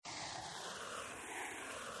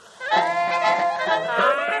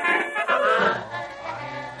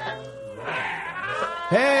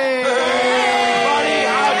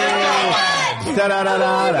Farley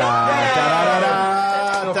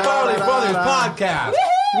Brothers Podcast.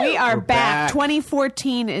 We are back.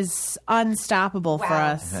 2014 is unstoppable for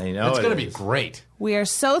us. I know It's going to it be is. great. We are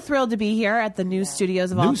so thrilled to be here at the new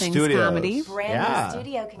studios of All Things Comedy. Brand new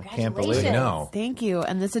studio. Can't believe Congratulations. it. No. Thank you.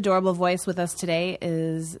 And this adorable voice with us today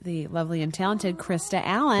is the lovely and talented Krista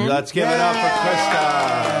Allen. Let's give it up for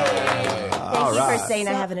Krista. Thank you for saying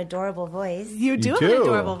I have an adorable voice. You do have do. an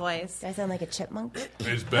adorable voice. Do I sound like a chipmunk?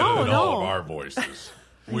 It's better No, than all no. of our voices.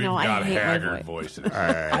 We've know, I got hate my haggard voice. voices.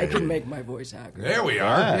 I can make my voice haggard. There we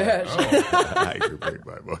are. I can make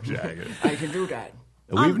my voice haggard. I can do that.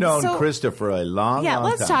 We've known so- Krista for a long, Yeah, long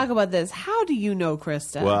let's time. talk about this. How do you know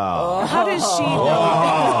Krista? Wow. How does she know?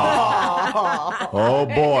 Oh,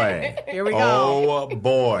 boy. Here we go. Oh,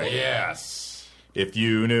 boy. Yes. If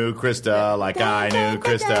you knew Krista like I knew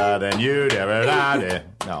Krista, then you'd ever die.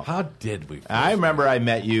 No. How did we? I remember I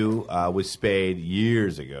met you with Spade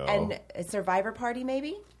years ago. And a Survivor party,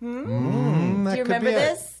 maybe? That Do you could remember be it.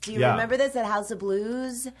 this? Do you Yeah. remember this at House of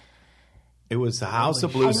Blues? It was the House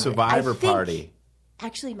of Blues Survivor I think- Party.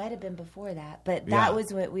 Actually, it might have been before that, but Yeah. that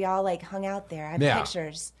was when we all like hung out there. I have Yeah.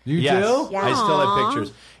 pictures. You Yes, do? Yeah. I still have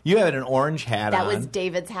pictures. You had an orange hat That on. was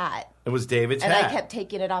David's hat, It was David's and hat. I kept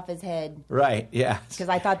taking it off his head Right, yeah. because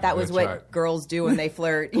I thought that was That's what right. girls do when they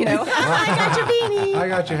flirt. You know, I got your beanie. I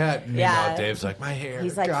got your hat. And Yeah. meanwhile, Dave's like, my hair.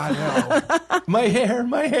 He's like, God help. My hair,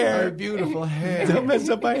 my My hair. beautiful hair. Don't mess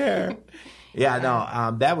up my hair. Yeah,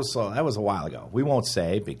 no, that was a while ago. We won't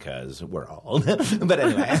say because we're old, but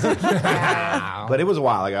anyway. But it was a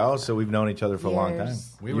while ago, so we've known each other for a long time.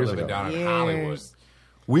 Years. We were Years living ago. down in Hollywood.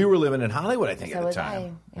 We were living in Hollywood, I think, So at the was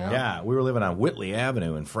time. I, yeah. Yeah, we were living on Whitley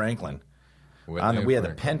Avenue in Franklin. We had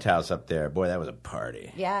the penthouse up there. Boy, that was a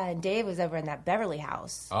party. Yeah, and Dave was over in that Beverly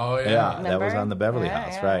house. Oh, Yeah, yeah. that Remember? was on the Beverly Yeah,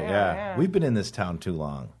 House, yeah, right? yeah, Yeah. yeah. We've been in this town too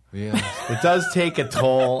long. Yeah. It does take a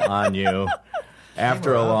toll on you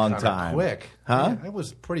after a long Kinda time. Quick. Huh? Yeah, it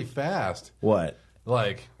was pretty fast. What?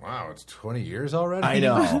 Like, wow, it's 20 years already? I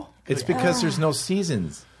know. It's because there's no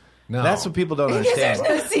seasons. No. That's what people don't understand.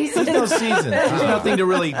 There's no season. There's no seasons. There's nothing to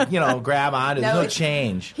really, grab on. There's no it's-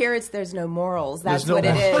 change. Here there's no morals. That's There's no what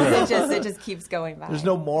it morals. is. It just keeps going by. There's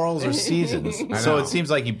no morals or seasons. So know. it seems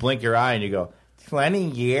like you blink your eye and you go, 20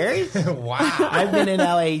 years? Wow. I've been in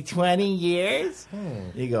L.A. 20 years?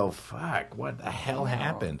 You go, fuck, what the hell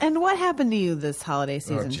happened? And what happened to you this holiday Oh,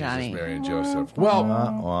 season, Jesus, Johnny? Mary and Joseph.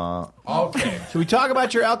 Well, okay. Should we talk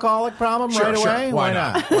about your alcoholic problem Sure, right sure. away? Why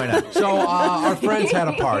not? Why not? So our friends had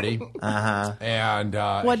a party. Uh-huh. And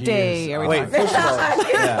What day are we Wait, first of all,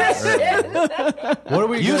 what are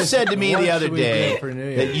we you gonna- said to me what the other should we do day for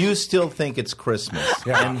New that Year's? you still think it's Christmas.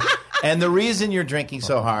 Yeah. And the reason you're drinking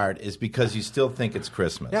so hard is because you still think it's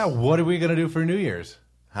Christmas. Yeah, what are we going to do for New Year's?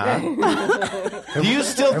 Do you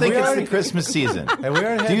still think we it's already- the Christmas season? Have we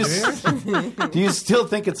already had Do you, New Year's? do you still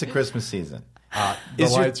think it's the Christmas season? The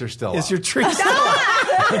Is your- lights are still Is up. your tree still up?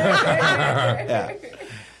 Yeah.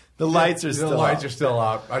 The lights are The still lights up. are still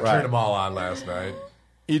up. I Right. turned them all on last night.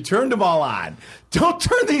 You turned them all on. Don't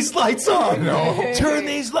turn these lights on. No. Turn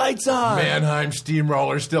these lights on. Mannheim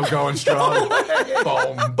Steamroller still going strong.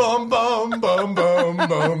 Boom, boom, boom, boom, boom, boom,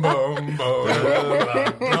 boom, boom.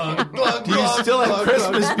 Do you still have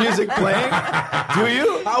Christmas music playing? Do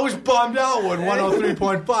you? I was bummed out when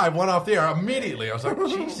 103.5 went off the air immediately. I was like,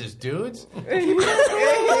 Jesus, dudes. Keep it going.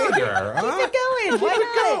 Why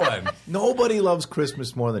not? going. Nobody loves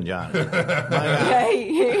Christmas more than Johnny. My God.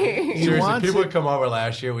 Seriously, wants people it. would come over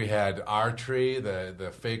last year. We had our tree,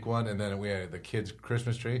 the fake one, and then we had the kids'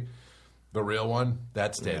 Christmas tree. The real one,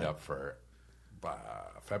 that stayed up for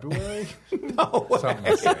February? No way. Something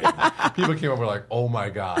insane. People came over like, oh my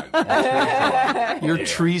God. Your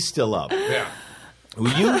tree's still up. Yeah.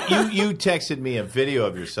 Well, you texted me a video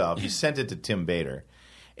of yourself. You sent it to Tim Bader,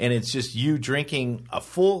 and it's just you drinking a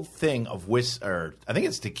full thing of I think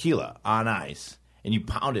it's tequila on ice, and you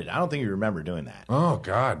pound it. I don't think you remember doing that. Oh,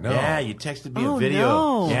 God, no. Yeah, you texted me a Oh, video.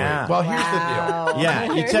 no. Yeah. Well, here's the deal.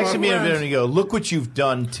 Yeah, you texted me a video and you go, "Look what you've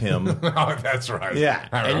done, Tim." Oh, that's right. Yeah,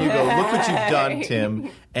 I and you remember. go, "Look what you've done, Tim,"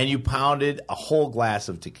 and you pounded a whole glass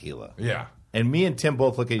of tequila. Yeah. And me and Tim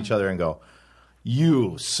both look at each other and go,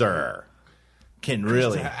 "You, sir, can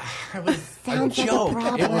really Sounds like joke. a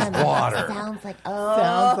problem. It was water. Sounds like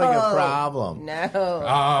sounds like a problem."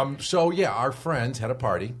 no. So, yeah, our friends had a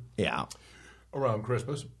party Yeah, around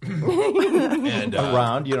Christmas. And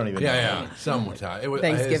around you don't even. know. Yeah, sometime. It was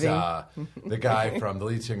Thanksgiving. The guy from the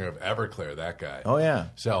lead singer of Everclear, that guy. Oh, yeah.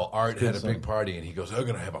 So Art had a song. big party, and he goes, "I'm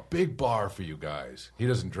gonna have a big bar for you guys." He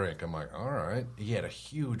doesn't drink. I'm like, all right. He had a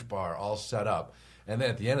huge bar all set up, and then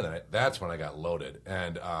at the end of the night, that's when I got loaded,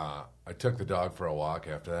 and I took the dog for a walk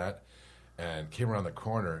after that. and came around the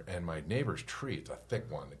corner, and my neighbor's tree, it's a thick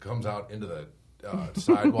one, it comes out into the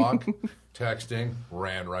sidewalk, texting,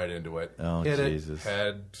 ran right into it. Oh, hit Jesus. it,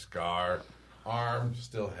 head, scar, arm,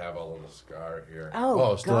 still have a little scar here.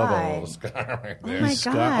 Oh, still have a God. little scar right there. Oh, my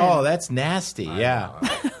God. Oh, that's nasty. Yeah.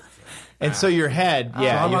 And so your head, So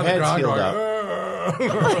yeah, I'm your on the head's ground healed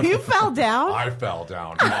going, up. You fell down? I fell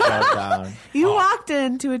down. Fell down. You walked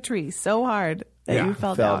into a tree so hard that Yeah, you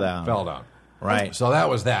fell Fell down. down. Fell down. Right. So that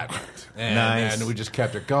was that. And, Nice. and we just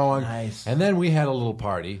kept it going. Nice. And then we had a little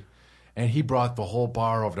party, and he brought the whole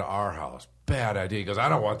bar over to our house. Bad idea. He goes, I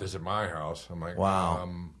don't want this at my house. I'm like, Wow.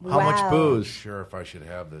 I'm How much Wow. booze? sure if I should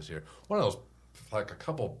have this here. One of those, like a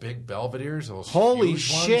couple big Belvederes. Those Holy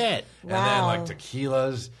huge ones. shit. And then Wow. like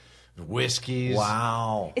tequilas, whiskeys.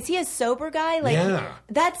 Wow. Is he a sober guy? Like, Yeah.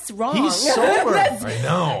 that's wrong. He's sober. I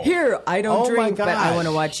know. Here, I don't Oh, my drink, but I gosh. want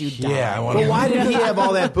to watch you die. Yeah, I want But why did he have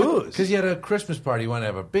all that booze? Because he had a Christmas party. He wanted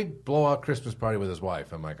to have a big blowout Christmas party with his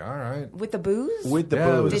wife. I'm like, all right. With the booze? With the Yeah,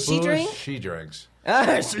 booze. with Did she booze, drink? She drinks.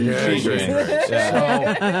 She drinks.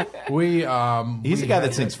 Yeah. We He's the guy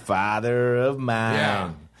that sings "Father of Mine." Yeah,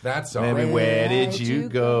 that song. Maybe where did Where'd you you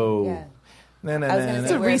go? go? Yeah. Na, na, I was na, gonna na, It's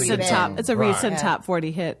say a na. where have you recent been? top. It's a Right. recent Yeah. top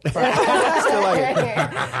 40 hit.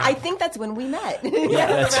 I think that's when we met. Yeah,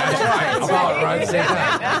 that's Right, about right, same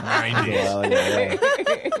time. 90s. well,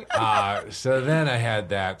 yeah. So then I had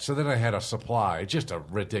that. So then I had a supply, just a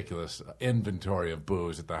ridiculous inventory of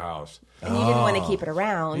booze at the house. And you didn't want to keep it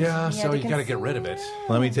around. Yeah, had so to you got to get rid of it.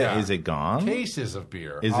 Let me tell you, Yeah. is it gone? Cases of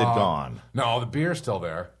beer. Is it gone? No, the beer's still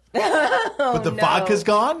there. But the vodka's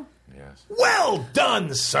gone? Yes. Well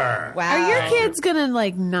done, sir. Wow. Are your kids gonna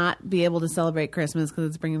like not be able to celebrate Christmas because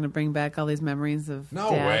it's bring back all these memories of No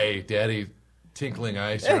Dad? way, Daddy tinkling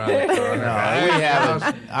ice around the corner. No, we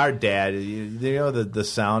have our dad. You know the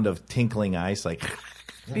sound of tinkling ice, like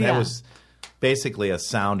that Yeah. was basically a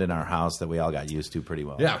sound in our house that we all got used to pretty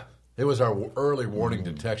well. Yeah, it was our early warning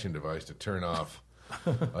detection device to turn off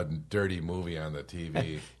a dirty movie on the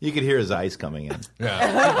TV. You could hear his ice coming in.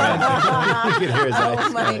 Yeah, You could hear his ice. Oh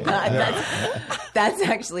my God, that's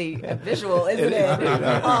actually a visual, isn't it?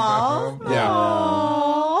 Aww.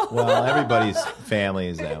 yeah. Well, everybody's family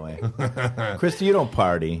is that way. Christy, you don't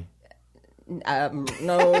party.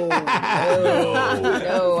 No,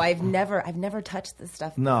 I've never touched this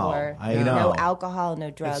stuff No, before. I No know. alcohol,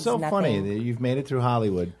 no drugs. It's so nothing. funny that you've made it through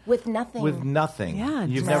Hollywood With nothing. with nothing. Yeah,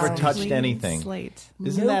 You've just never a touched clean anything. Slate.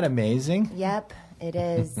 Isn't that amazing? Yep, it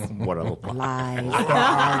is. What a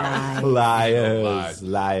Lies. liars,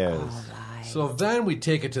 liars. So then we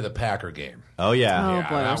take it to the Packer game. Oh yeah. Oh, Yeah,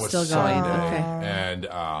 boy, that we're was still going. Sunday, Okay. and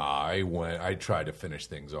I tried to finish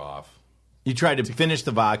things off. You tried to finish the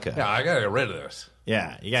vodka. Yeah, I got to get rid of this.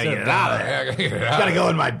 Yeah, you gotta get it out of there. I gotta get it It's out. gotta go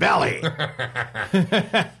in my belly. So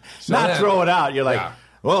Not then- throw it out. You're like, Yeah.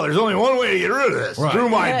 well, there's only one way to get rid of this. Right. Through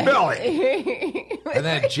my belly. And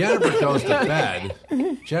then Jennifer goes to bed.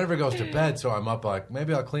 Jennifer goes to bed, so I'm up like,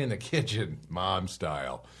 maybe I'll clean the kitchen, mom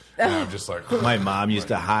style. And I'm just like, My mom used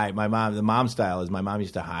to hide. The mom style is my mom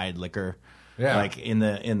used to hide liquor. Yeah. Like in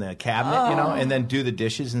the cabinet, you know, and then do the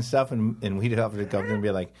dishes and stuff, and we'd have to come and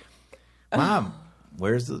be like, "Mom,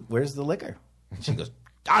 where's the liquor?" And she goes,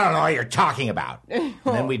 "I don't know what you're talking about." And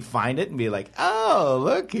then we'd find it and be like, "Oh,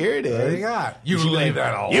 look, here it is." what do you got? You leave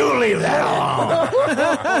that alone. You leave that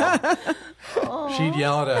alone. She'd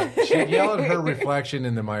yell at her reflection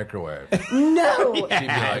in the microwave. No. She'd be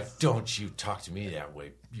like, "Don't you talk to me that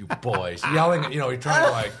way, you boys!" Yelling, you're trying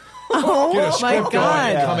to like get a my script going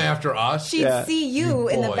God. and come after us. She'd Yeah. see you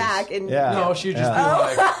in the boys. back and Yeah. No, she'd just be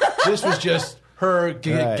like, this was just her Right.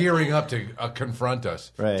 gearing up to confront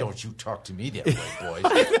us. Right. Don't you talk to me that way,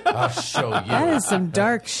 boys. I'll show you. That is some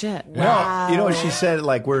dark shit. No, you know what she said?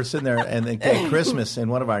 Like we're sitting there and at Christmas, and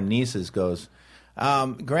one of our nieces goes,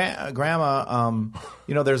 "Grandma,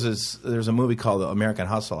 you know, there's a movie called American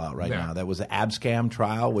Hustle out right Yeah. now that was an Abscam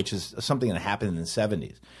trial, which is something that happened in the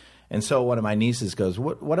 70s." And so one of my nieces goes,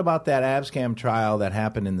 "What about that Abscam trial that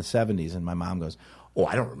happened in the 70s?" And my mom goes, "Oh,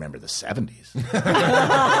 I don't remember the 70s."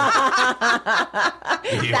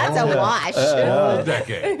 that's a wash. Whole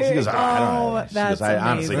decade. She goes, I don't know. She that's goes, I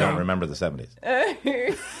honestly amazing. don't remember the 70s.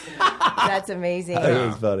 That's amazing. It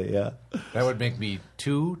was funny, yeah. That would make me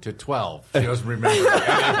 2 to 12. She doesn't remember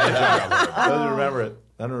it. Doesn't remember it.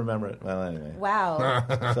 Doesn't remember it. Well, anyway. Wow.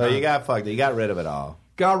 So you got fucked. You got rid of it all.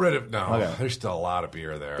 Got rid of no. Okay. There's still a lot of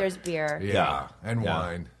beer there. There's beer. yeah, and Yeah.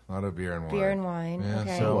 wine. A lot of beer and wine. Beer and wine. Yeah,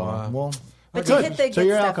 Okay. so, Well, But good. you hit the So good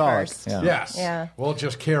you're stuff alcoholic. first. Yeah. Yes. Yeah. We'll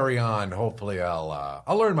just carry on. Hopefully, I'll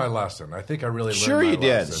learn my lesson. I think I really Sure learned my you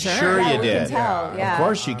did. lesson. Sure Yeah, you we did. can tell. Yeah. Of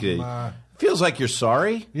course you could. Feels like you're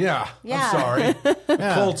sorry. Yeah. Yeah. I'm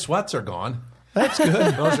sorry. Cold sweats are gone. That's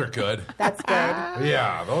good. Those are good. That's good.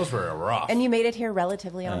 Yeah, those were rough. And you made it here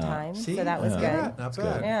relatively on time, so that was good. Not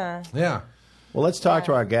bad. Yeah. Yeah. Well, let's talk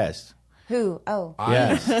to our guest. Who? Oh.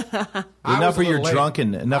 Yes. I Enough was a of your little late.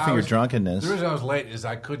 drunkenness. The reason I was late is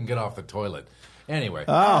I couldn't get off the toilet. Anyway,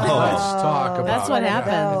 Oh. let's talk about That's what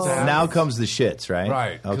happens. Now comes the shits, right?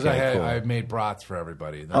 Right, because Okay, cool. I made brats for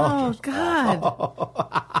everybody. Oh,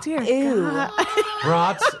 God. Dear Ew. God.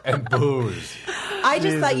 Brats and booze. I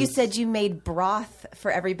just thought you said you made broth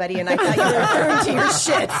for everybody, and I thought you were referring to your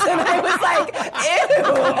shits, and I was like,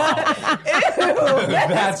 ew. Ew.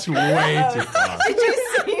 That's way too far. Did you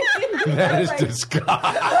see? That is disgusting.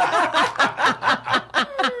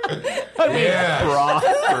 Yeah. Broth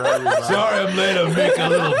for everybody. Sorry I'm late. I'm making a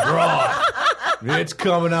little broth. It's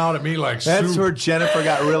coming out of me like That's soup. where Jennifer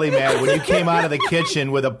got really mad when you came out of the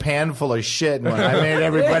kitchen with a pan full of shit and went, I made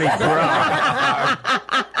everybody broth.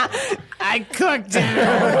 I cooked it.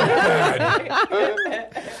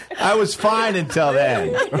 I was fine until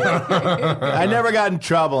then. I never got in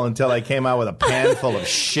trouble until I came out with a pan full of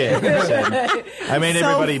shit and said, I made So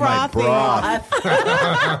everybody my frothy. broth.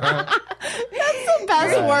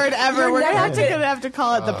 Best word ever. You're We're not gonna have to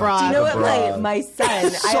call it the broth. Do you know what broth. my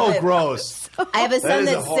son? So gross. I have a That son is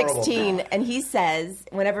a that's horrible 16, and he says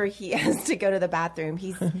whenever he has to go to the bathroom,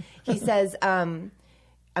 he says, "I'm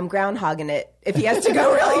groundhogging it." If he has to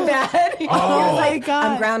go really bad, he was my like, God.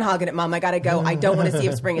 "I'm groundhogging it, Mom. I gotta go. I don't want to see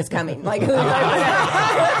if spring is coming." Like, I'm and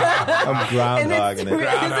groundhogging isn't it.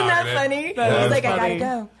 that it. funny? He's That is like, "I funny.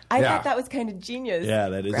 gotta go." I Yeah. thought that was kind of genius. Yeah,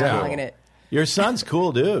 that is groundhogging cool. it. Your son's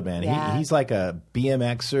cool, dude, man. Yeah. He's like a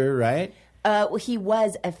BMXer, right? Well, he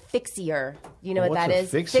was a fixier. You know what What's that a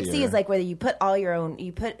is? fixier? Fixie is like where you put all your own.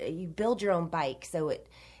 You build your own bike. So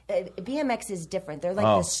BMX is different. They're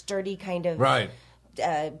like this sturdy kind of Right.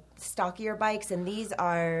 stockier bikes, and these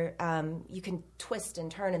are you can twist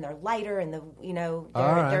and turn, and they're lighter, and they're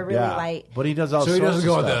right. really Yeah. light. But he does all So he sorts doesn't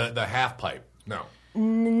of go with stuff. the half pipe. No.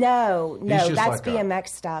 No, just that's like a-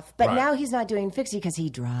 BMX stuff. But Right. now he's not doing fixie because he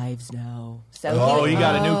drives now. So Oh, he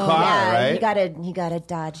got a new car, yeah, right? he got a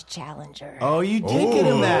Dodge Challenger. Oh, you did get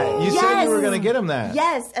him that. You said Yes. you were going to get him that.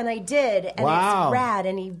 Yes, and I did, and Wow. it's rad.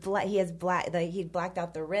 And he has he blacked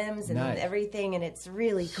out the rims and Nice. everything, and it's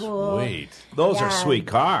really cool. Sweet. Those are Yeah. sweet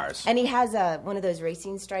cars. And he has one of those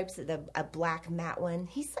racing stripes, a black matte one.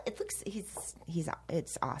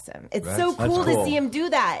 It's awesome. It's so That's cool to cool. see him do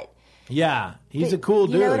that. Yeah, he's a cool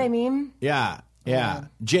dude. You know what I mean? Yeah, yeah.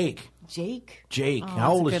 Jake. Jake,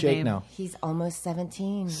 How old that's a is good Jake name. now? he's almost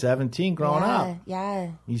 17. 17, growing yeah, up. Yeah.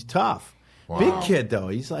 He's tough. Big kid, though.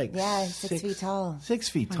 He's like Yeah, 6 feet tall. 6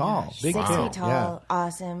 feet tall. Big 6 kid. feet tall.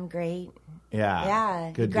 Awesome. Great. Yeah. Yeah.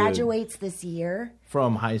 He Good dude. graduates this year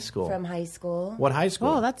From high school. from high school. What high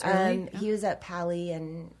school? Oh, that's early. He was at Pali,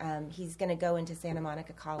 and he's going to go into Santa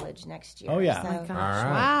Monica College next year. Oh, yeah. So- Oh my Gosh,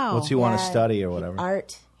 right. wow. What's he want to Yeah. study or whatever?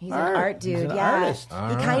 Art. He's Art. an art dude. He's an yeah.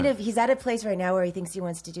 artist. He's at a place right now where he thinks he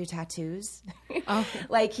wants to do tattoos.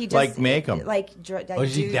 Like he just Like make 'em. Oh,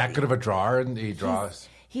 is he that good of a drawer and he draws?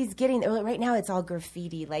 He's getting right now. It's all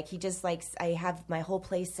graffiti. Like he just likes. I have my whole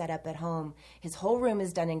place set up at home. His whole room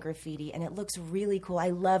is done in graffiti, and it looks really cool. I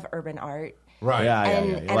love urban art. Right. Yeah, And,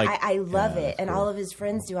 You and like- I love yeah, it. that's And cool. all of his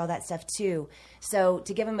friends do all that stuff too. So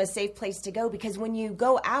to give him a safe place to go, because when you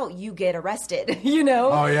go out, you get arrested, you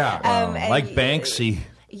know? Oh, yeah. and like Banksy.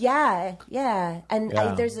 Yeah, yeah. And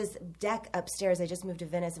Yeah. there's this deck upstairs. I just moved to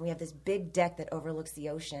Venice, and we have this big deck that overlooks the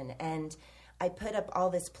ocean. And I put up all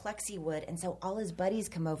this plexi wood, and so all his buddies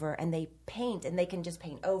come over and they paint, and they can just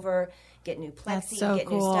paint over, get new plexi, That's so get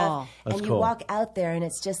new cool. stuff. That's and you cool. walk out there, and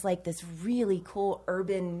it's just like this really cool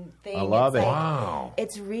urban thing. I love It's it. like- Wow.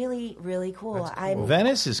 It's really, really cool.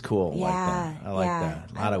 Venice is cool. Yeah, like that. I like yeah.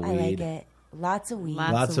 that. A lot of I weed. like it. Lots of weed.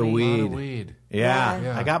 Lots of A lot weed. of weed. Yeah.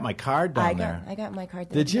 Yeah. I got my card down I there. got my card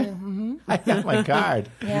there Did you? too. Mm-hmm. I got my card.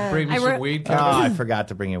 Yeah. Bring me I some re- weed, Oh, Kevin. I forgot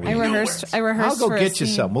to bring a weed. I rehearsed I'll go for a get you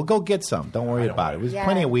scene. some. We'll go get some. Don't worry about it. There's Yeah.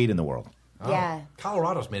 plenty of weed in the world. Yeah.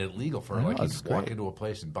 Colorado's made it legal for like you that's can walk great. into a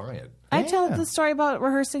place and buy it. I tell Yeah. the story about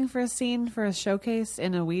rehearsing for a scene for a showcase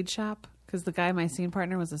in a weed shop because the guy, my scene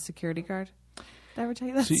partner, was a security guard. Did I ever tell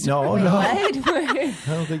you that? See, story? no, no. What? I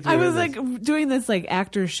don't think I you was heard like doing this like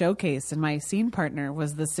actor showcase, and my scene partner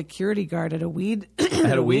was the security guard at a weed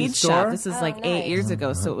At a weed shop. store? This is Oh, like 8 nice. years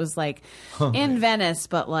ago, so it was like in Venice,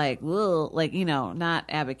 but like not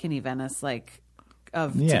Abbot Kinney Venice, like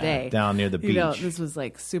of Yeah, today, down near the You know, beach. this was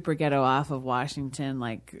like super ghetto off of Washington,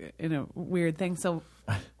 like in a weird thing. So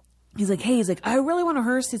he's like, hey, I really want to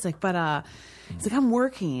rehearse. He's like, but he's like, I'm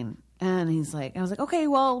working. And he's like, I was like, okay,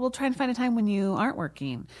 well, we'll try and find a time when you aren't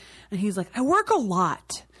working. And he's like, I work a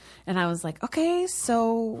lot. And I was like, okay,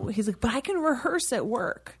 so he's like, but I can rehearse at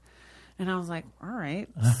work. And I was like, all right.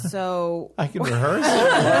 So I can rehearse.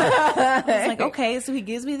 I was like, okay. So he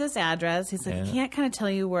gives me this address. He's like, I can't kind of tell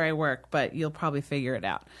you where I work, but you'll probably figure it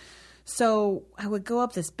out. So I would go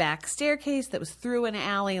up this back staircase that was through an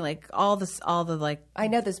alley, like all the like I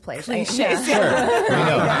know this place. cliches. Sure. We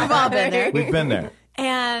know. We've all been there. We've been there.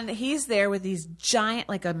 And he's there with these giant,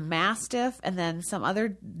 like a mastiff, and then some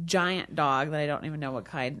other giant dog that I don't even know what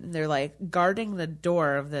kind. And they're like guarding the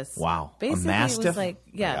door of this. Wow. Basically, A it was mastiff? like,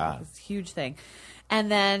 My God. this huge thing. And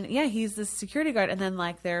then, he's the security guard. And then,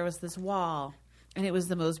 like, there was this wall, and it was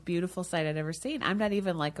the most beautiful sight I'd ever seen. I'm not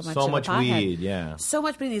even like So much of a pothead. weed, yeah. So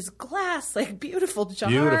much, but these glass, like beautiful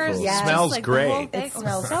jars. Beautiful. Yes. Smells Like, the great. whole thing. It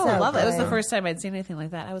smells so so lovely. It was the good. first time I'd seen anything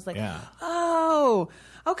like that. I was like, Yeah. oh,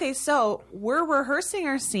 okay. So we're rehearsing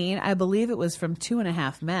our scene. I believe it was from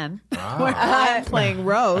 2.5 Men, where I'm playing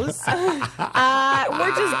Rose.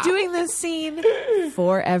 We're just doing this scene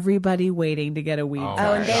for everybody waiting to get a weed.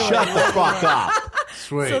 and they Shut the fuck up.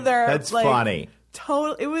 Sweet. So they're That's like, funny.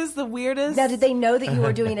 Total. It was the weirdest. Now, did they know that you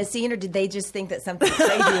were doing a scene, or did they just think that something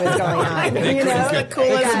crazy was going on? You know, the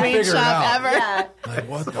coolest Yeah. weed Figure it shop out. ever. Yeah. Like,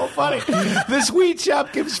 what the So funny. This weed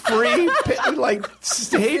shop gives free like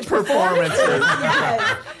stage performances.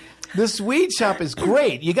 Yes. This weed shop is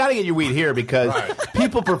great. You got to get your weed here because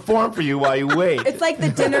people perform for you while you wait. It's like the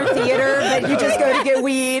dinner theater, but you just go to get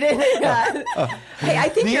weed. Hey, I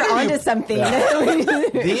think The you're interview- onto something.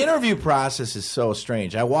 The interview process is so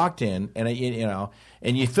strange. I walked in and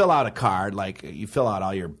and you fill out a card, like you fill out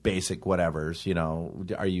all your basic whatevers,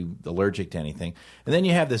 are you allergic to anything? And then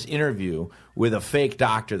you have this interview with a fake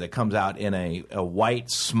doctor that comes out in a white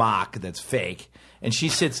smock that's fake, and she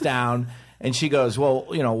sits down and she goes, well,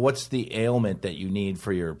 what's the ailment that you need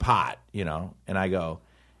for your pot, And I go,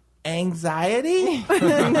 anxiety?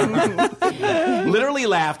 Literally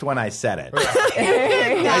laughed when I said it.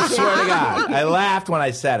 I swear to God. I laughed when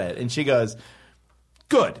I said it. And she goes,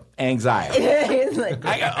 good, anxiety. Like,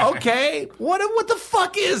 I go, okay, what the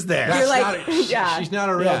fuck is there? That's like, not yeah. She's not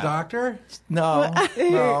a real Yeah. doctor? No.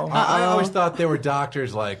 I always thought they were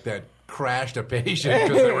doctors like that crashed a patient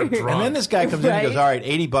because they were drunk. And then this guy comes in and Right. goes, all right,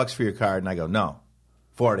 $80 for your card. And I go, no,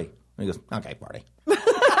 40. And he goes, okay, 40.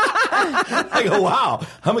 I go, wow,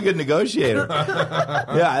 I'm a good negotiator.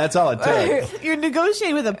 Yeah, that's all it takes. You're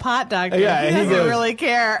negotiating with a pot doctor. Yeah, he and he doesn't goes- really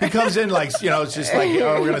care. He comes in like, it's just like,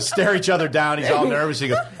 we're going to stare each other down. He's all nervous. He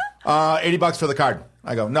goes, $80 for the card.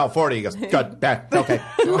 I go, no, 40. He goes, good, bad, okay.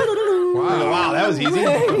 I go, wow, that was easy.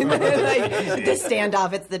 like the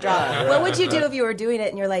standoff, it's the draw. What would you do if you were doing it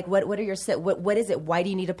and you're like, what are your what is it? Why do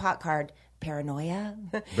you need a pot card? Paranoia?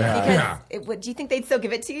 Yeah. Do you think they'd still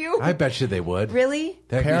give it to you? I bet you they would. Really?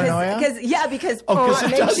 That- Paranoia? Because Oh, 'cause it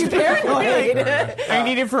it makes does you paranoid. I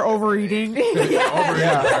need it for overeating.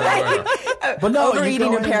 But no, you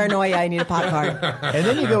Overeating go and in- paranoia. I need a pot card. And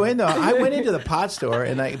then you go in though. I went into the pot store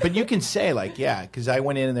but you can say like, yeah, because I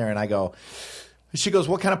went in there and I go. She goes,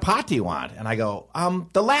 what kind of pot do you want? And I go,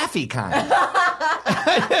 the laughy kind.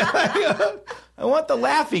 I want the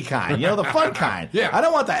laughy kind, the fun kind. Yeah. I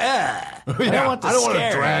don't want the I don't want the I don't want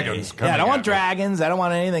scary. dragons Yeah, I don't coming want at me. dragons. I don't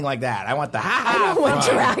want anything like that. I want the I don't want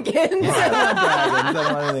dragons. I don't want dragons. I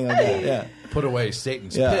don't want anything like that. Yeah. Put away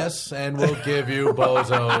Satan's Yeah. piss, and we'll give you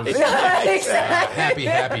bozos. Exactly.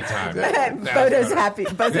 happy time. Bozo's happy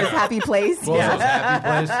place. Bozo's happy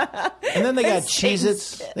place. And then they got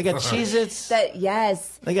Cheez-Its. They got Cheez-Its.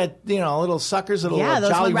 Yes. They got, little suckers, little Yeah, those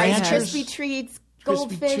Jolly ones I Ranchers. had. Crispy treats,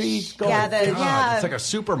 Crispy goldfish. treats, Yeah, goldfish. God, it's like a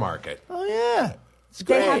supermarket. Oh, yeah. It's they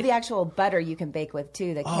great. have the actual butter you can bake with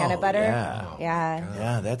too. The can of butter. yeah. Yeah.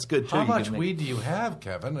 Yeah, that's good too. How You much can make- weed do you have,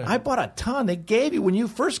 Kevin? I bought a ton. They gave you when you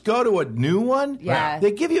first go to a new one. Yeah.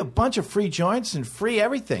 They give you a bunch of free joints and free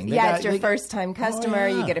everything. They Yeah, got- it's your they- first time customer.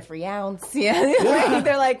 yeah. You get a free ounce. Yeah.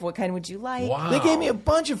 They're like, what kind would you like? Wow. They gave me a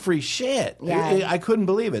bunch of free shit. Yeah. I couldn't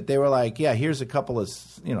believe it. They were like, "Yeah, here's a couple of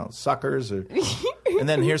suckers, and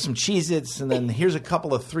then here's some Cheez-Its, and then here's a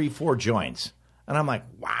couple of 3-4 joints." And I'm like,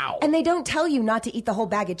 "Wow." And they don't tell you not to eat the whole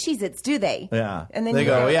bag of Cheez-Its, do they? Yeah. And then they you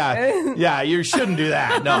go, yeah, you shouldn't do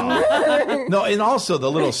that. No. No, and also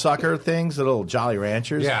the little sucker things, the little Jolly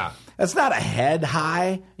Ranchers. Yeah. That's not a head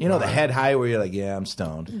high. The head high where you're like, yeah, I'm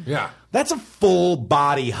stoned. Yeah. That's a full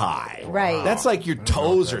body high. Right. That's like your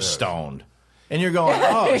toes are stoned. And you're going,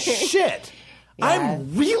 oh, shit.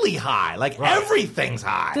 I'm really high. Like everything's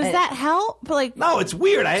high. Does that help? But like, No, it's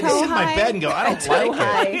weird. I had to Toe sit in my high? bed and go, I don't like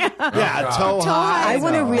high. it. Yeah, toe high. I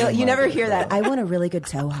want a No, real. I You don't never like hear it. that. I want a really good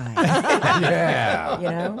toe high. Yeah. You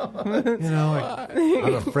know.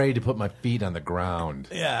 I'm afraid to put my feet on the ground.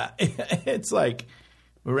 Yeah. It's like,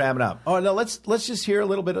 We're wrapping up. Oh no, let's just hear a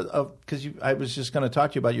little bit of because I was just going to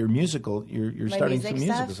talk to you about your musical. You're starting some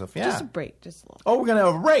musical stuff. Yeah. Just a break. Just a little. Oh, we're going to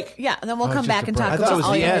have a break. Yeah, and then we'll Oh, come just back a and break. talk I thought it about was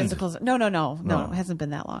all the your end. musicals. No, it hasn't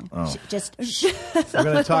been that long. Just We're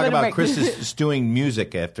going to talk about break. Chris is doing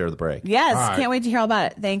music after the break. Yes, All right. can't wait to hear all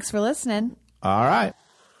about it. Thanks for listening. All right.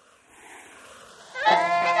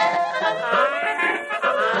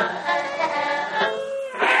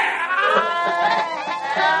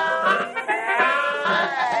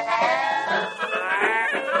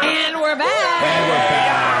 And we're back. And we're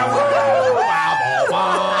back.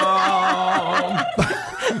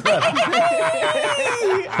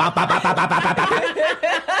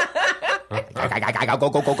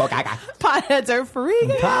 Potheads are free.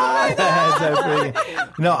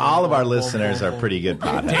 No, all of our listeners are pretty good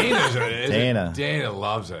potheads. Dana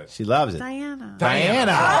loves it. She loves it. Diana.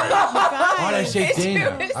 Diana. Why did I say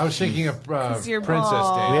Dana? I was thinking of you're Princess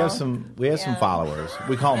bald. Dana. We have some followers.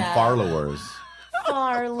 We call them farlowers.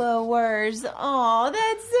 Farlowers. Oh,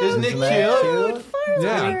 that's so Isn't it cute. cute?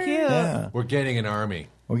 Yeah. Cute. Yeah. We're getting an army.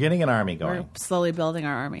 We're getting an army We're going. slowly building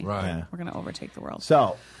our army. Right. Yeah. We're going to overtake the world.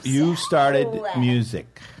 So you started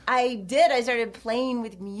music. I did. I started playing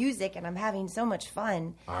with music, and I'm having so much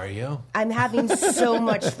fun. Are you? I'm having so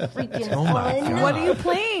much freaking my fun. God. What are you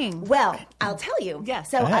playing? Well, I'll tell you. Yeah.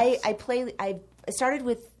 So Yes. I started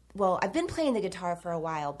with, well, I've been playing the guitar for a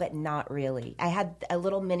while, but not really. I had a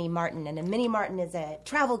little Mini Martin, and a Mini Martin is a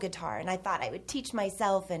travel guitar, and I thought I would teach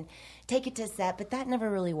myself and take it to set, but that never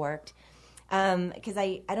really worked. Because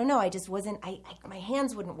I don't know, I just wasn't, my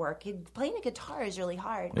hands wouldn't work. Playing a guitar is really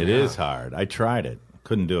hard. It is hard. I tried it.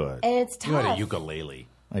 Couldn't do it. And it's tough. You had a ukulele.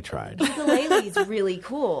 I tried. Ukulele's really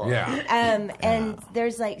cool. Yeah. And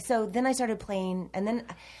there's like, so then I started playing, and then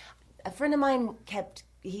a friend of mine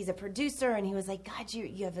he's a producer, and he was like, God,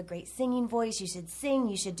 you have a great singing voice. You should sing.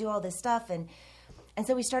 You should do all this stuff. And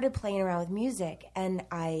so we started playing around with music, and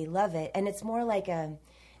I love it. And it's more like a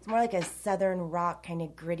southern rock kind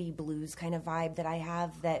of gritty blues kind of vibe that I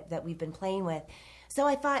have that we've been playing with. So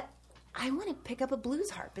I thought, I want to pick up a blues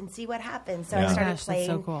harp and see what happens. So I started Gosh, that's playing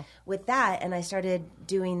so cool. with that, and I started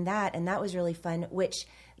doing that, and that was really fun, which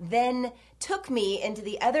then took me into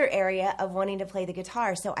the other area of wanting to play the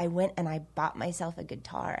guitar. So I went and I bought myself a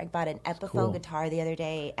guitar. I bought an Epiphone guitar the other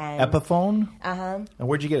day. And Epiphone? Uh-huh. And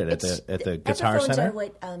where'd you get it? At the Guitar Epiphones Center? are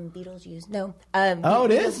what Beatles use. No. Oh,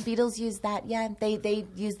 it is? Beatles use that. Yeah, they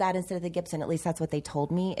use that instead of the Gibson. At least that's what they told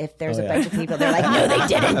me. If there's a bunch of people, they're like, no, they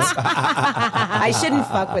didn't. I shouldn't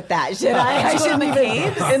fuck with that, should I? I shouldn't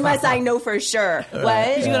even, unless I know for sure. What?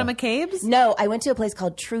 Did you go to McCabe's? No, I went to a place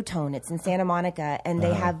called True Tone. It's in Santa Monica, and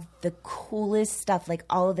they have the coolest stuff, like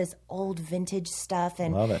all of this old vintage stuff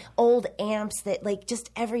and Love it. old amps that, like,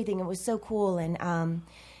 just everything. It was so cool. And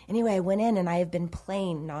anyway, I went in and I have been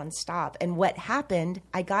playing nonstop. And what happened,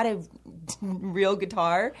 I got a real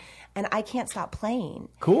guitar and I can't stop playing.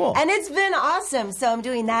 Cool. And it's been awesome. So I'm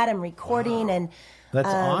doing that. I'm recording and That's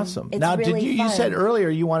awesome. it's Now, really you fun. said earlier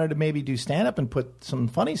you wanted to maybe do stand-up and put some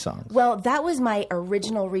funny songs. Well, that was my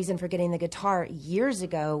original reason for getting the guitar years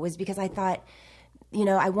ago, was because I thought, you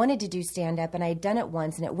know, I wanted to do stand-up, and I had done it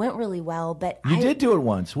once, and it went really well. But You did do it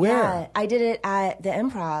once. Where? Yeah, I did it at the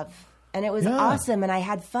Improv, and it was Yeah. awesome, and I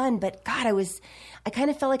had fun. But God, I kind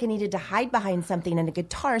of felt like I needed to hide behind something, and a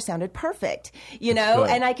guitar sounded perfect, you know,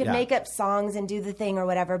 good. and I could Yeah. make up songs and do the thing or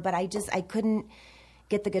whatever. But I couldn't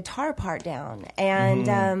get the guitar part down, and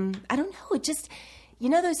Mm-hmm. I don't know, it just. You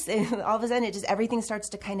know, those all of a sudden, everything starts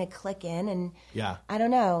to kind of click in, and Yeah. I don't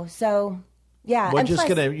know. So, yeah, We're and just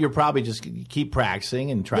plus- you're probably just gonna keep practicing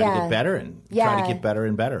and try to Yeah. get better and try Yeah. to get better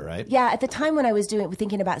and better, right? Yeah, at the time when I was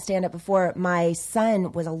thinking about stand up before, my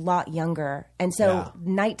son was a lot younger. And so Yeah.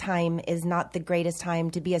 nighttime is not the greatest time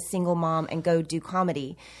to be a single mom and go do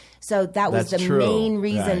comedy. So that was That's the true. main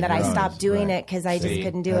reason Right, that I you're stopped right, doing right. it, because I just See,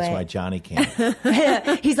 couldn't do That's it. why Johnny can't.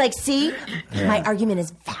 He's like, see, my argument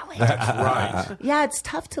is valid. That's right. Yeah, it's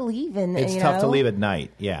tough to leave. And It's you tough to know? leave at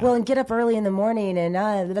night. Yeah. Well, and get up early in the morning and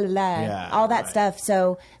blah, blah, blah, Yeah, all that right. stuff.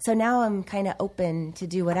 So now I'm kind of open to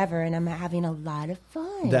do whatever, and I'm having a lot of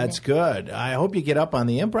fun. That's good. I hope you get up on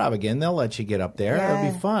the Improv again. They'll let you get up there. Yeah.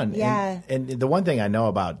 It'll be fun. Yeah. And the one thing I know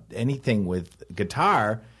about anything with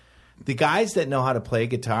guitar, the guys that know how to play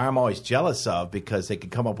guitar, I'm always jealous of, because they can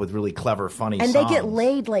come up with really clever, funny and songs. they get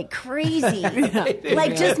laid like crazy.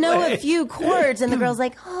 Like, just know a few chords, and the girl's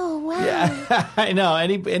like, "Oh wow." I know.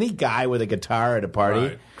 Any guy with a guitar at a party,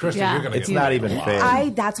 Right. Kristen, Yeah. you're going to it's get not laid. even fair.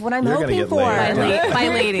 That's what I'm You're gonna hoping get for. laid. By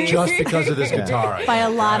ladies. Just because of this guitar. I By a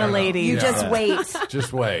think. lot I of don't know. ladies. You Yeah. just wait.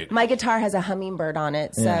 Just wait. My guitar has a hummingbird on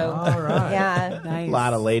it, so Yeah. All right. yeah. Nice. A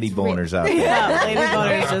lot of lady boners out there. Yeah, lady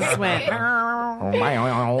boners just went.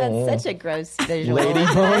 That's such a gross visual. Lady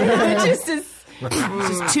boner. It just is.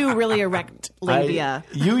 Just two really erect labia.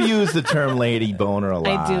 You use the term lady boner a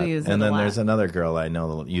lot. I do use it and a then lot. there's another girl I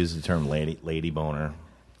know that uses the term lady boner.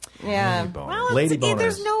 Yeah. Well, Lady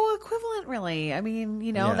there's boners. no equivalent, really. I mean,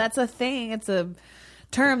 Yeah. that's a thing. It's a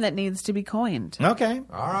term that needs to be coined. Okay.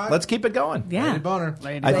 All right. Let's keep it going. Yeah. Lady boner.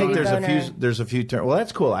 I think Lady there's a few terms. Well,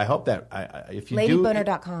 that's cool. I hope that if you do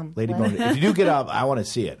Ladyboner.com. Lady boner. If you do get up, I want to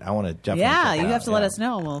see it. I want to definitely. Yeah, check it you out. have to let us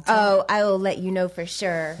know. We'll Oh, I will let you know for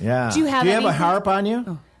sure. Yeah. Do you have a anything? harp on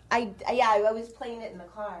you? I was playing it in the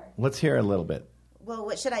car. Let's hear a little bit. Well,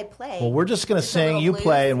 what should I play? Well, we're just gonna Just a sing. little You blues?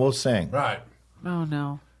 play, and we'll sing. Right. Oh,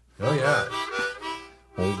 no. Oh, yeah.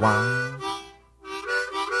 Oh, wow.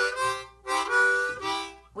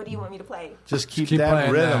 What do you want me to play? Just keep keep that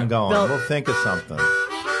playing rhythm that. going. No. We'll think of something.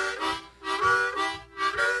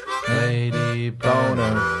 Lady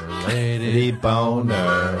boner. Lady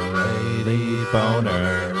boner. Lady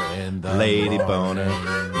boner. In the Lady boner.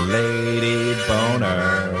 Lady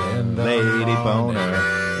boner. Lady boner.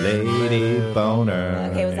 Lady boner.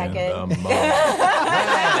 Okay, was that good?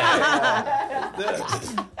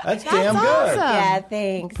 That's damn good. Yeah,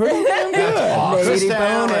 thanks. Pretty damn good. Lady Sit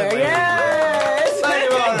down, boner. lady. Yes. Lady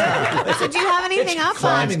boner. So do you have anything up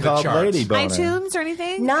climbing on the Called charts. Lady boner. iTunes or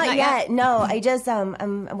anything? Not yet. No, I just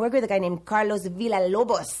I'm working with a guy named Carlos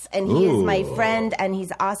Villalobos, and he is my friend, and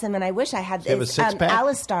he's awesome. And I wish I had you have a this. six-pack?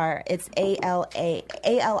 Alistar. It's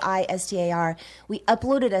ALISTAR. We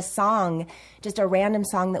uploaded a song, just a random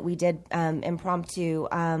song that we did impromptu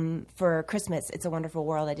for Christmas. It's a Wonderful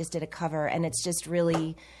World. I just did a cover, and it's just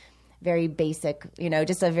really very basic,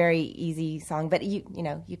 just a very easy song. But you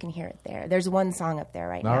can hear it there. There's one song up there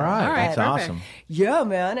right now. All right. All right. That's Perfect. awesome. Yeah,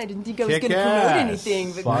 man. I didn't think I was Kick going to promote ass.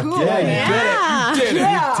 anything, but Fuck cool. yeah, you man. did it.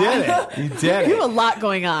 Yeah. You did it. You did You have a it. lot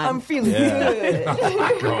going on. I'm feeling good.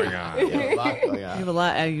 going on. You have a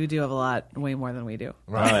lot. You do have a lot, way more than we do.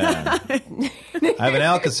 Oh, yeah. I have an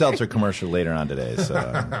Alka-Seltzer commercial later on today, so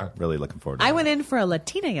I'm really looking forward to it. I went in for a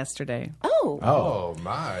Latina yesterday. Oh. Oh,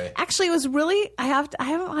 my. Actually, it was really. I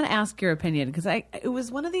want to ask your opinion because it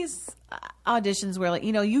was one of these auditions where, like,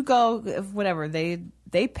 you go, whatever they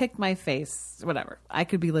picked my face, whatever. I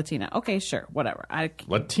could be Latina. Okay, sure, whatever.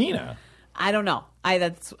 Latina. I don't know.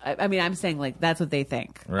 I'm saying, like, that's what they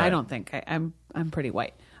think. Right. I don't think I'm pretty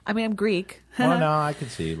white. I mean, I'm Greek. Oh, no, I can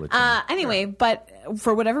see Latina. Anyway, but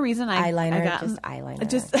for whatever reason, Eyeliner, I got just eyeliner.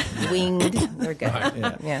 Just winged. We're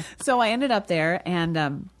good. Yeah. So I ended up there, and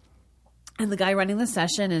the guy running the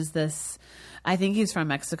session is this. I think he's from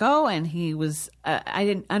Mexico, and he was. I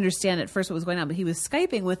didn't understand at first what was going on, but he was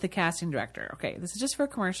Skyping with the casting director. Okay, this is just for a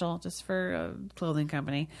commercial, just for a clothing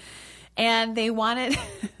company, and they wanted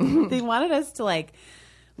us to, like,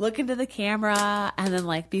 look into the camera and then,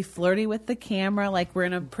 like, be flirty with the camera, like we're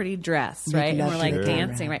in a pretty dress, right? And we're, like,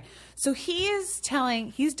 dancing, right? So he's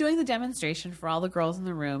doing the demonstration for all the girls in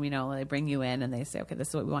the room. They bring you in and they say, okay, this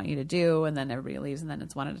is what we want you to do. And then everybody leaves, and then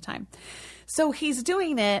it's one at a time. So he's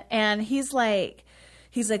doing it, and he's like,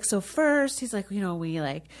 so first he's like, we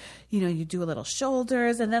like, you do a little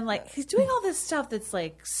shoulders, and then, like, he's doing all this stuff that's,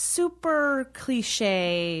 like, super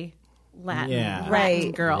cliche Latin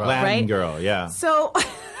Right. girl, Latin right? girl, yeah. So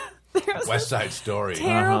there's West Side Story.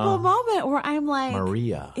 terrible moment where I'm like,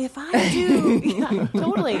 Maria. if I do, yeah,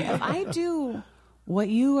 totally, if I do what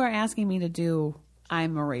you are asking me to do,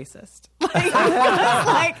 I'm a racist.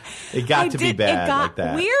 Like, It got to be bad It got like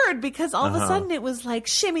that. weird because all of a sudden it was like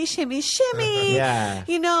shimmy, shimmy, shimmy. Yeah.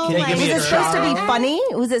 You know, Can you like, give me Was a it supposed to be Charo? funny?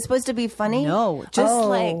 Was it supposed to be funny? no, just Oh.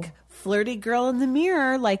 like flirty girl in the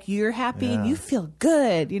mirror, like you're happy and you feel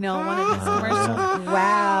good. One of these commercials.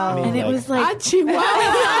 Wow. And it was like,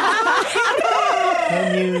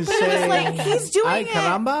 Can you say like, he's doing Ay, it.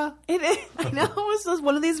 caramba? I know, it was just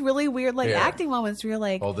one of these really weird, like, Yeah. acting moments where you're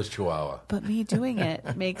like, Oh, this Chihuahua. but me doing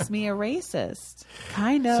it makes me a racist.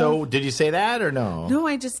 Kind of. So, did you say that or no? no,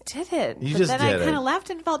 I just did it. You but just then did I kind it. of left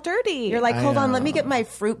and felt dirty. You're like, hold on, let me get my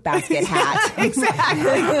fruit basket hat. exactly.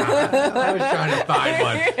 I was trying to find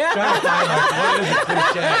one. What is a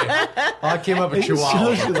cliche? I came up with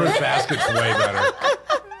Chihuahua. Fruit basket's way better.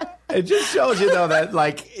 It just shows you, though, that,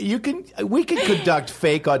 like, we can conduct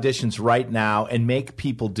fake auditions right now and make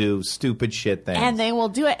people do stupid shit things. And they will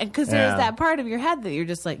do it because Yeah. there's that part of your head that you're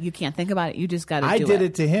just like, you can't think about it. You just got to do I it. did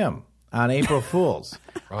it to him on April Fool's.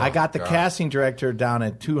 I got the God. casting director down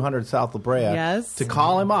at 200 South La Brea Yes. to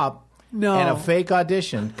call him up No. and a fake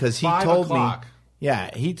audition because he 5 told o'clock. me.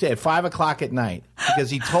 Yeah, he at 5 o'clock at night because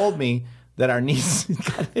he told me that our niece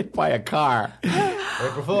got hit by a car.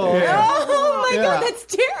 April Fool. Oh my God, that's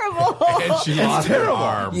terrible. And she lost her terrible.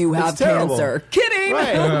 arm. You have terrible. cancer. Kidding.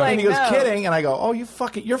 Right. Like, and he goes, no. kidding. And I go, oh, you're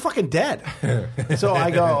fucking dead. So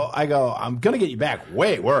I go, I'm going to get you back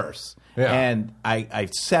way worse. Yeah. And I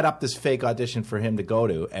set up this fake audition for him to go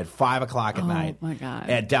to at 5 o'clock at night. my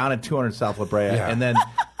God. Down at 200 South La Brea. Yeah. And then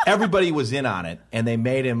everybody was in on it. And they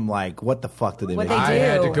made him like, what the fuck did they What'd make they him? I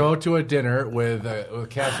had to do? go to a dinner with a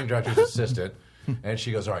casting director's assistant, and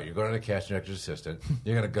she goes, all right, you're going to the casting director's assistant.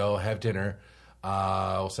 You're going to go have dinner.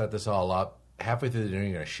 We'll set this all up. Halfway through the dinner,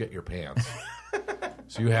 you're going to shit your pants.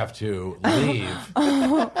 So you have to leave,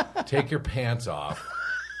 take your pants off,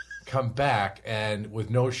 come back, and with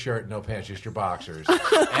no shirt, no pants, just your boxers. And,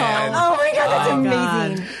 Oh my God, that's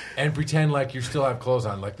amazing. and pretend like you still have clothes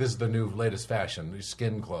on, like this is the new latest fashion, these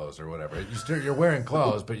skin clothes or whatever. You're wearing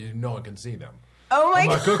clothes, but no one can see them. Oh my I'm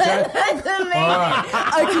God, like, okay. that's amazing. All right,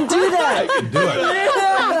 I can do that. do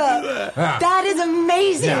it. That is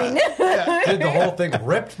amazing. Yeah. Did the whole thing,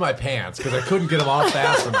 ripped my pants because I couldn't get them off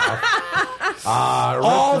fast enough.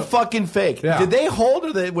 All fucking fake. Yeah. Did they hold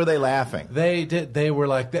or were they laughing? They did. They were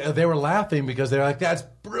like they were laughing because they were like, "That's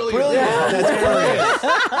brilliant! Brilliant. That's brilliant.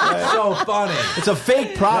 That's so funny." It's a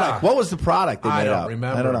fake product. Yeah. What was the product they made I don't up?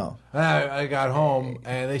 remember. I don't know. I got home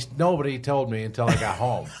and nobody told me until I got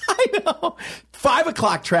home. I know. 5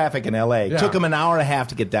 o'clock traffic in L.A. Yeah. Took them an hour and a half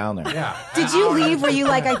to get down there. Yeah. Did you leave? Were you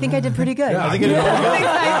like, I think I did pretty good? Yeah, I think it did pretty good.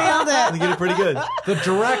 I nailed it. I think it did pretty good. The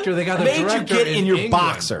director, they got the Made you director get in your England.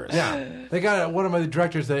 boxers. Yeah, they got one of my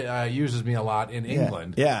directors that uses me a lot in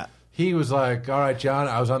England. Yeah. He was like, "All right, John."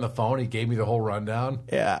 I was on the phone. He gave me the whole rundown.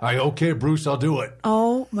 Yeah. Okay, Bruce, I'll do it.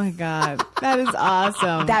 Oh my God, that is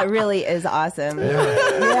awesome. That really is awesome.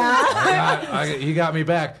 He got me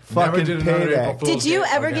back. Fucking Never did another payback. April Fool's Did you game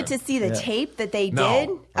ever again. get to see the tape that they No. did?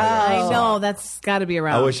 I know that's got to be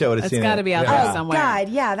around. I wish I would've seen It's got it. to be out Yeah. there Oh, somewhere. God,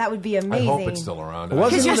 yeah, that would be I amazing. hope it's still around. It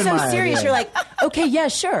wasn't Because you're even so my serious. idea. You're like, okay, yeah,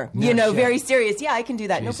 sure. Yeah, you know, shit. very serious. Yeah, I can do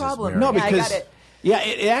that. Jesus, no problem. Mary. No, yeah, I because got it.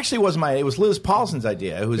 it actually was it was Liz Paulson's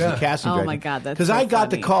idea, who was Yeah. the casting Oh, director. my God, that's because so I got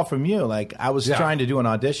funny. the call from you. Like I was Yeah. trying to do an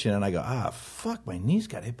audition, and I go, fuck, my knees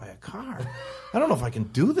got hit by a car. I don't know if I can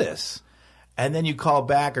do this. And then you call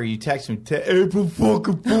back or you text me, April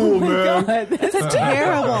fucking Fool, man. That's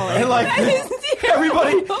terrible. And like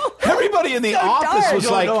everybody in the office dark. was I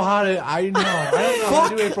don't like, know how to. I don't know how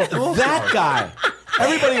to do April fuck Fool's that story. guy.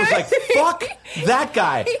 Everybody was like, fuck that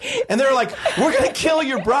guy. And they were like, we're going to kill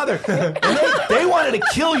your brother. And they wanted to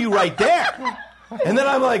kill you right there. And then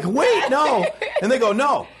I'm like, wait, no. And they go,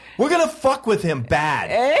 no, we're going to fuck with him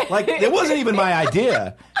bad. Like, it wasn't even my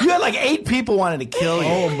idea. You had like 8 people wanting to kill you.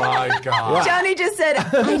 Oh my God! Johnny just said,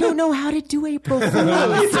 I don't know how to do April Fool's. Yeah,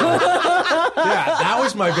 that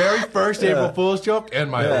was my very first April Fool's joke and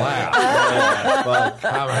my last.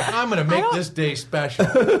 I'm like, I'm going to make this day special.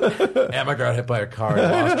 Emma got hit by a car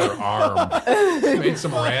and lost her arm. She made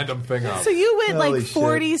some random thing up. So you went Holy like shit.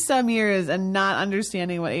 40 some years and not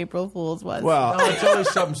understanding what April Fool's was. Well, No, it's always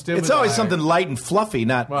something stupid. it's always something light and fluffy,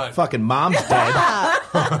 not Right. fucking mom's dead.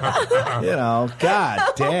 You know, God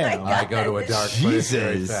damn. I go to a dark place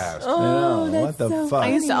very Jesus. fast. I know, what the fuck?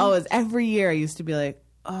 I used to always, every year, I used to be like,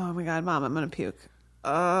 oh my God, Mom, I'm going to puke.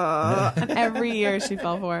 And every year she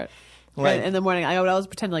fell for it. Like- And in the morning, I would always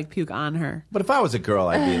pretend to like puke on her. But if I was a girl,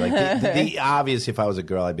 I'd be like, the obvious, if I was a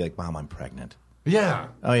girl, I'd be like, Mom, I'm pregnant. Yeah.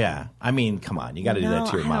 Oh, yeah. I mean, come on. You got to do that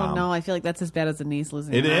to your I mom. don't know. I feel like that's as bad as a niece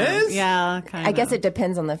losing It her mom. is? Yeah, kind of. I guess it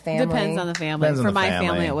depends on the family. depends on the family. Depends on For the my family.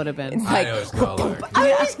 family, it would have been. I always go like,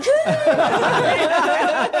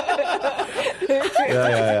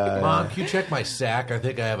 Mom, can you check my sack? I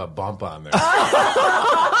think I have a bump on there. Get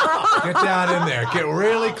down in there. Get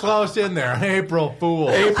really close in there. April Fool.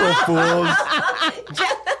 April Fools.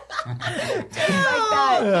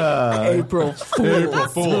 April Fool. April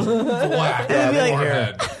Fool. Black. Yeah, then you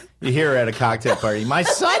hear, Forehead. you hear at a cocktail party, my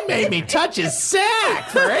son made me touch his sack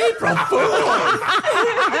for April Fools.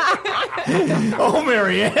 Oh,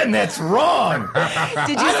 Marianne, that's wrong.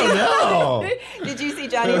 Did you see? No. Did you see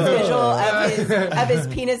Johnny's visual of his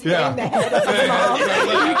penis hitting the head of his mom?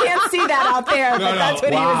 You can't see that out there, but that's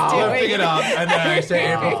what he was doing. Lifting it up, and then I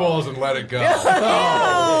say April Fools and let it go.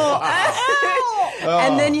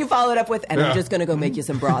 And then you followed up with, and I'm just going to go make you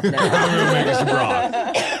some broth now.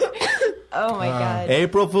 Oh my God.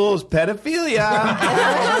 April Fools, pedophilia.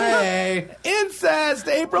 Hey. Incest,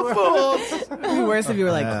 April Fools. It'd be worse if you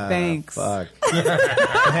were like, thanks. Fuck.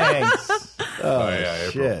 Thanks. Oh, yeah,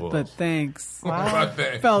 April shit. Fools. But thanks. But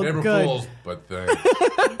thanks. Felt April good. Fools, but thanks.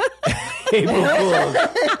 April Fools.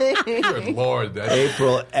 Good Lord. That's,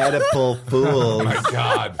 April Oedipal oh, Fools. my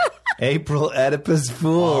God. April Oedipus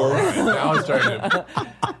Fool. All right, now it's starting to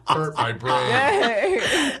hurt my brain.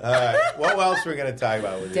 All right. What else are we going to talk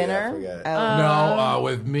about with Dinner? you? I forget. No,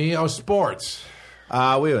 with me, sports.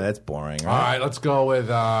 That's boring. All Right? right, let's go with.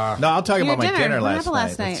 No, I'll talk about my dinner What last happened night.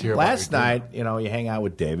 last night? Let's hear about Last your dinner. night, you hang out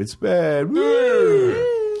with David Spade. Woo!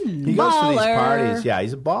 He goes to these Baller. parties. Yeah,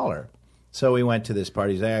 he's a baller. So we went to this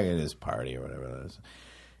party. He's like, this party or whatever it is.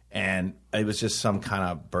 And it was just some kind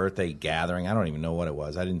of birthday gathering. I don't even know what it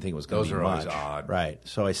was. I didn't think it was going to be Those are always much. odd. Right.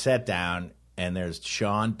 So I sat down, and there's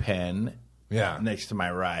Sean Penn Yeah. next to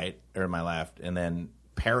my right, or my left, and then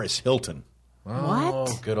Paris Hilton. Oh,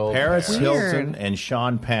 What? good old Paris Paris. Hilton and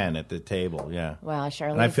Sean Penn at the table. Yeah. Wow,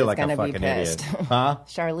 Charlize And I feel is like a going to be fucking pissed. idiot. Huh?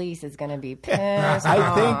 Charlize is going to be pissed.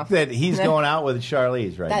 I think that he's going out with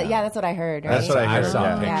Charlize right now. Yeah, that's what I heard. Right? That's what I heard. I saw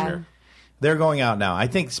a yeah. picture. They're going out now. I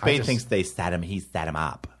think Spade just- thinks they set him. He set him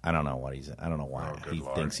up. I don't know what I don't know why. good He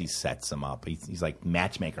Lord. thinks he sets him up. He's like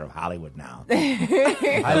matchmaker of Hollywood now.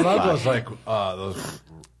 I love those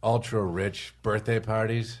ultra rich birthday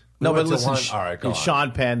parties. We No, went but to listen, one- all right, go on.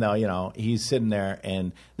 Sean Penn, though, he's sitting there,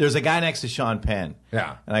 and there's a guy next to Sean Penn.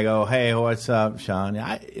 Yeah. And I go, hey, what's up, Sean?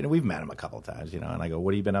 We've met him a couple of times, and I go,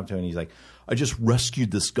 what have you been up to? And he's like, I just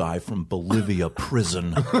rescued this guy from Bolivia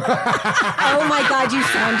prison. Oh my God, you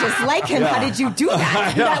sound just like him. How did you do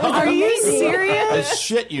that? That was amazing. Serious? I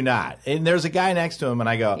shit you not. And there's a guy next to him, and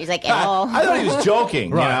I go, He's like, "Ah." "Oh." I thought he was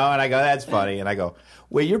joking, Right. and I go, that's funny. And I go,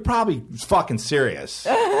 wait, you're probably fucking serious.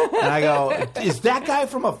 And I go, is that guy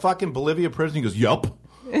from a fucking Bolivia prison? He goes, yup.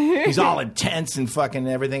 He's all intense and fucking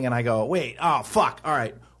everything. And I go, wait, oh, fuck. All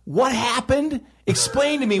right. What happened?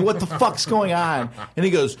 Explain to me what the fuck's going on. And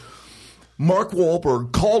he goes, Mark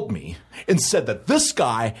Wahlberg called me and said that this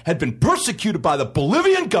guy had been persecuted by the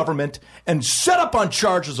Bolivian government and set up on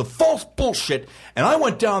charges of false bullshit. And I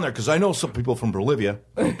went down there because I know some people from Bolivia,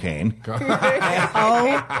 cocaine.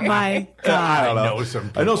 Oh my God.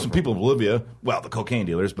 I know some people in Bolivia. Well, the cocaine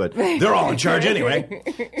dealers, but they're all in charge anyway.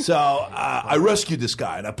 So I rescued this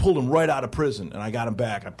guy and I pulled him right out of prison and I got him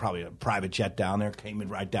back. I probably a private jet down there, came in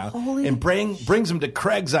right down, and brings him to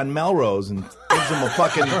Craig's on Melrose and gives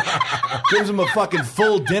him a fucking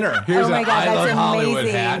full dinner. Here's Oh my an God, I that's Love Hollywood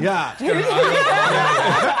amazing. hat. Yeah.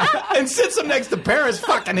 And sits him next to Paris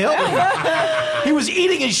fucking Hilton. He was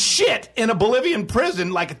eating his shit in a Bolivian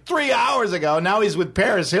prison like 3 hours ago. Now he's with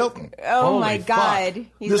Paris Hilton. Oh Holy my God. fuck.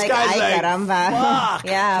 He's This like, guy's ay, like, caramba. fuck.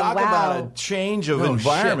 Yeah, Talk wow. about a change of No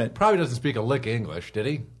environment. shit. Probably doesn't speak a lick English, did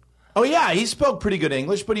he? Oh, yeah, he spoke pretty good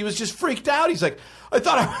English, but he was just freaked out. He's like, I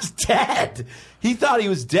thought I was dead. He thought he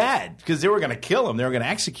was dead because they were going to kill him. They were going to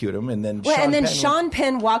execute him. And then Sean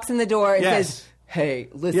Penn walks in the door and Yes. says, hey,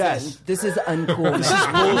 listen, Yes. this is uncool. This is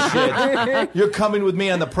bullshit. You're coming with me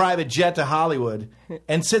on the private jet to Hollywood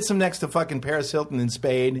and sits him next to fucking Paris Hilton and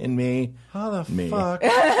Spade and me. How the Me. fuck?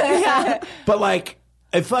 But like,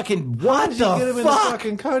 I fucking, what Did the he get him in the fuck?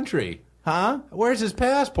 fucking country? Huh? Where's his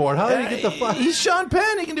passport? How did he get the fuck? He's Sean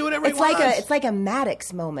Penn. He can do whatever It's he wants. like a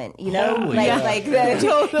Maddox moment, you know? Holy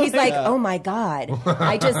He's like, oh my God,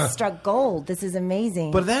 I just struck gold. This is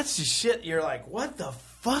amazing. But that's the shit. You're like, what the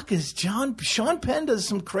fuck is Sean Penn does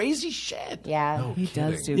some crazy shit. yeah. He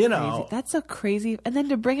does do You crazy. know. That's so crazy. And then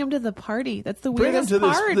to bring him to the party, that's the Bring him weirdest to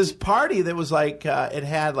part. this party that was like it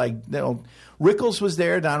had like Rickles was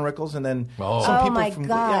there, Don Rickles, and then Oh. some Oh, people my from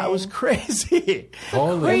God. yeah, it was crazy.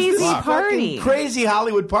 Holy Crazy fuck. party. Crazy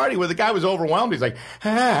Hollywood party where the guy was overwhelmed. He's like,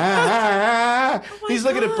 he's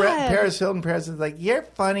looking at God. Paris Hilton. Paris is like, you're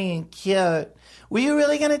funny and cute. Were you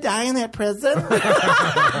really going to die in that prison?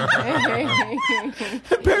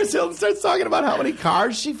 Paris Hilton starts talking about how many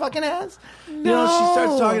cars she fucking has. You know, she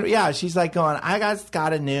starts talking. Yeah, she's like going, I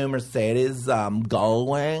got a new Mercedes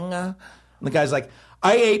going. And the guy's like,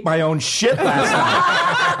 I ate my own shit last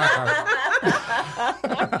night.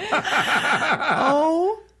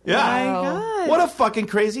 oh Yeah. my God. What a fucking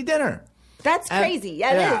crazy dinner. That's crazy.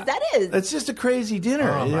 Yeah, it is. That is. That's just a crazy dinner.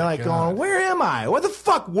 Oh, And you're my like God. going, where am I? What the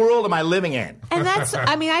fuck world am I living in? And that's,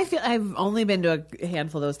 I mean, I feel I've only been to a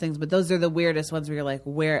handful of those things, but those are the weirdest ones where you're like,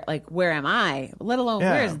 where am I? Let alone,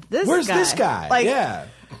 Yeah. where's this guy? Like, yeah.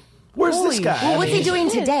 Where's this holy guy? shit. I Well, what's he mean, doing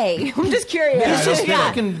today? I'm just curious. He's just Yeah.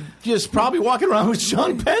 fucking just probably walking around with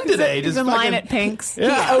Sean Penn today. He's just in line fucking- at Pink's.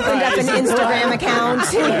 Yeah. He opened up an Instagram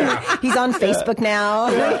account. He's on Facebook now.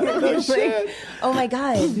 No shit. Oh my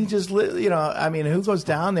God. He just, I mean, who goes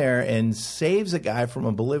down there and saves a guy from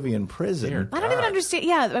a Bolivian prison? I don't even understand.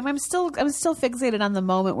 Yeah, I'm still fixated on the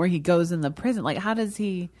moment where he goes in the prison. Like, how does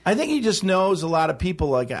he? I think he just knows a lot of people.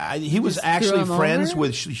 Like he was Just threw actually him friends over?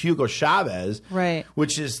 with Hugo Chavez, Right.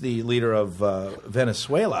 Which is the leader of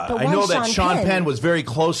Venezuela. But I why know that Sean Sean Penn? Penn was very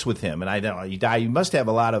close with him, and I don't know, you die. You must have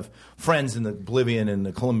a lot of friends in the Bolivian and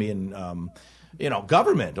the Colombian,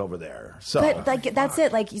 government over there. So, But like that's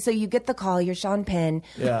it. Like so, you get the call. You're Sean Penn.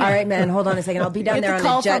 Yeah. All right, man. Hold on a second. I'll be down Get there the on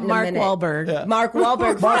call the jet from in Mark a minute. Wahlberg. Yeah. Mark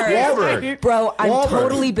Wahlberg. Mark first. Wahlberg. Bro, I'm Wahlberg.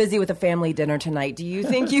 totally busy with a family dinner tonight. Do you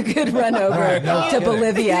think you could run over no to kidding.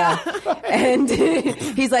 Bolivia? And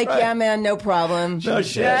he's like, yeah, man, no problem. no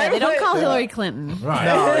shit. Yeah, they don't call Hillary Clinton. Right.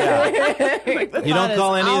 No, yeah. You don't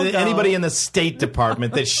call I'll go. anybody in the State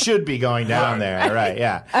Department that should be going down there, right?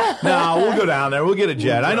 Yeah. No, we'll go down there. We'll get a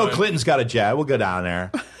jet. I know Clinton's got a jet. We'll go down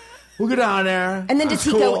there. We'll go down there. And then does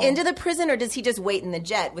he Cool. go into the prison or does he just wait in the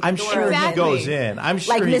jet with I'm the door sure open? he Exactly. goes in. I'm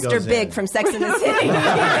sure Like he Mr. goes Big in. from Sex and the City.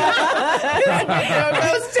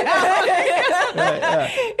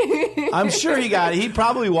 I'm sure he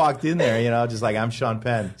probably walked in there, just like, I'm Sean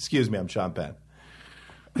Penn. Excuse me, I'm Sean Penn.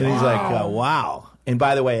 And he's like, wow. And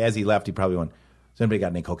by the way, as he left, he probably went, has anybody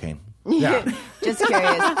got any cocaine? Yeah. Just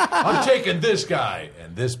curious. I'm taking this guy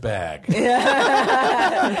and this bag. Because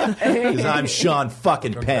I'm Sean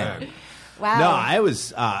fucking Penn. Wow. No, it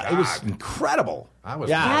was incredible. I was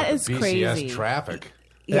That with is the BCS crazy. traffic.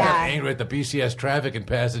 Yeah. Angry at the BCS traffic in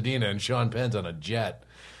Pasadena, and Sean Penn's on a jet.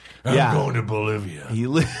 I'm Yeah. going to Bolivia. He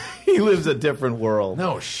lives a different world.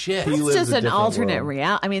 No shit. He It's lives just a an different alternate world.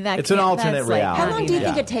 reality. I mean, It's an alternate reality. How long do you Yeah.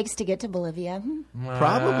 think it takes to get to Bolivia?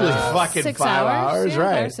 Probably fucking 6 5 hours, Yeah,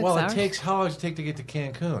 right? 5 or 6 Well, hours. it takes how long does it take to get to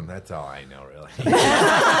Cancun? That's all I know, really. It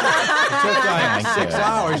took like 6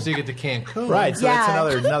 hours to get to Cancun. Right, so Yeah.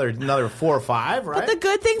 that's another 4 or 5, right? But the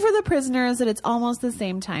good thing for the prisoner is that it's almost the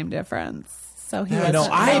same time difference. So he was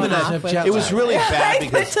I even it was really bad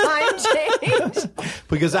because Time change.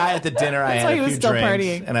 because I at the dinner I That's had why a he was few still drinks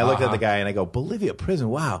partying. and I looked at the guy and I go, Bolivia prison,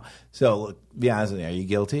 wow. So look, be honest with me, are you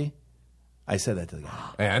guilty? I said that to the guy.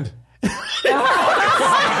 And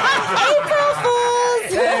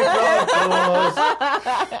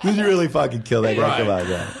Did you really fucking kill that guy? Right. Come on,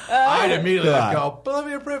 guy. I'd immediately God. go,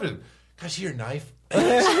 Bolivia prison. Can I see your knife? Put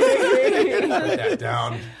that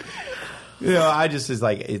down. I just is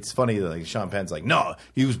like, it's funny that like Sean Penn's like, no,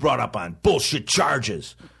 he was brought up on bullshit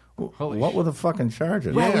charges. What were the fucking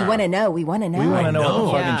charges? Well, we want to know. We want to know. We want to know what the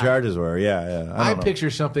know. fucking Yeah. charges were. Yeah. I don't know.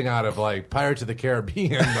 picture something out of like Pirates of the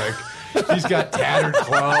Caribbean. Like he's got tattered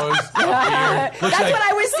clothes, a beard. Looks That's like what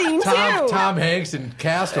I was seeing too. Tom Hanks and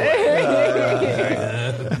Castaway.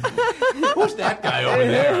 Who's that guy over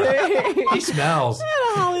there? He smells. a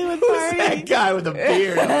Hollywood party. That guy with the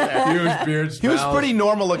beard up there. Huge beard He was smells. pretty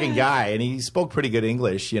normal looking guy, and he spoke pretty good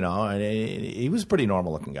English, and he was a pretty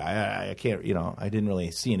normal looking guy. I can't, I didn't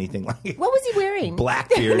really see anything like What was he wearing? black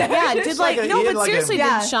beard. Yeah, Just did like a- no, he had but like a- seriously,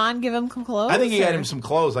 Yeah. did Sean give him some clothes? I think he got or- him some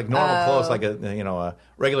clothes, like normal clothes, like a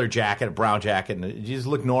regular jacket, a brown jacket, and he just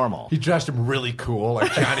looked normal. He dressed him really cool,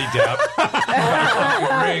 like Johnny Depp.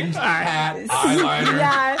 Fucking rings, hat, eyeliner.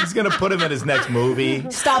 Yeah. He's gonna put him in his next movie.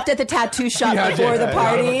 Stopped at the tattoo shop Yeah, before the yeah,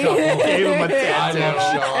 party. yeah, yeah. Gave him a I tattoo. love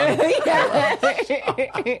Sean.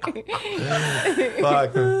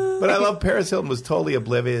 Fuck. But I love Paris Hilton was totally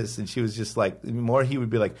oblivious, and she was just like, more he would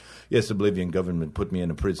be like, yes, the Bolivian government put me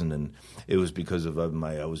in a prison, and it was because of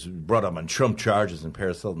I was brought up on Trump charges, and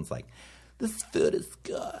Paris Hilton's like, this food is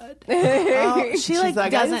good. She like I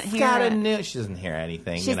doesn't just hear got a it. new. She doesn't hear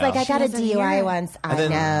anything. She's you know? like, I got a doesn't hear DUI it. once. I then-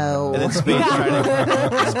 know. And then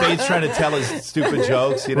Spade's trying to tell his stupid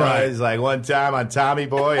jokes. Right. He's like, one time on Tommy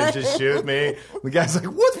Boy and just shoot me. The guy's like,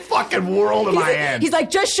 what fucking world am I in? He's like,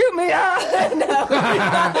 just shoot me.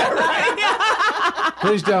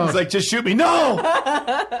 Please don't. He's like, just shoot me. No.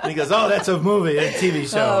 And he goes, oh, that's a movie, a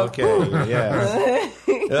TV show. Okay. Yeah.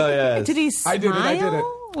 Oh, yeah. Did he smile? I did it, I did it.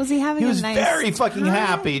 Was he having He was a nice very fucking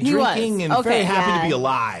happy, He was. drinking, and Okay, very happy yeah. to be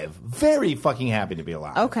alive. Very fucking happy to be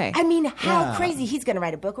alive. Okay. I mean, how Yeah. crazy! He's going to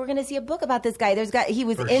write a book. We're going to see a book about this guy. He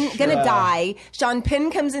was going to die. Sean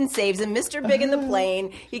Penn comes and saves him. Mr. Big in the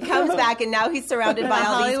plane. He comes back, and now he's surrounded by A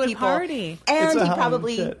all these Hollywood people. party. It's And a he Hollywood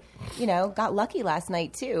probably, shit. got lucky last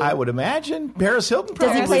night too. I would imagine. Paris Hilton Does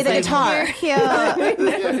probably he play the Like, guitar? "You're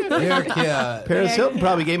cute." Here, kid. Paris Hilton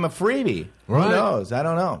probably gave him a freebie. Right. Who knows? I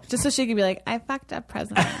don't know. Just so she could be like, I fucked up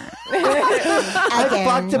prisoner. I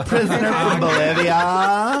fucked a prisoner from Bolivia.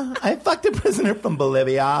 I fucked a prisoner from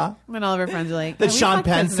Bolivia And all of her friends are like, that "Yeah, we Sean fucked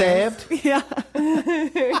Penn prisoners." saved. Yeah.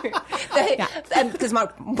 Because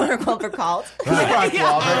Mark Wahlberg called. Mark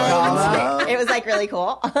Wahlberg called. It was like really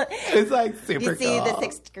cool. It's like super You see cool. the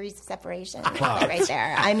 6 degrees of separation right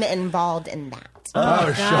there. I'm involved in that. If I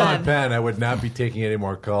was God. Sean Penn, I would not be taking any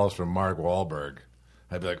more calls from Mark Wahlberg.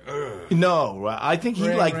 I'd be like, ugh. No, I think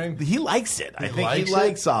Ring, ring. he likes it. I think likes he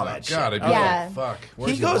likes it? all Oh, that God, shit. I'd be Yeah. like, fuck.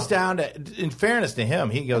 Where's He goes down. down to. In fairness to him,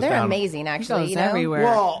 he goes They're down. amazing, actually. Goes You know? everywhere.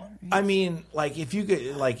 Well, I mean, like if you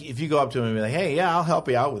go up to him and be like, "Hey, yeah, I'll help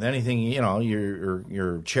you out with anything,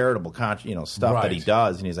 your charitable stuff that he Right.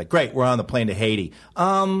 does," and he's like, "Great, we're on the plane to Haiti."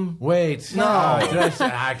 Wait. No. Did I say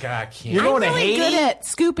I can't? You're going to I'm really Haiti? good at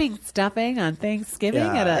scooping stuffing on Thanksgiving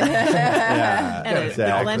Yeah. at a Yeah, at a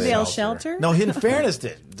exactly. Glendale shelter. No, in fairness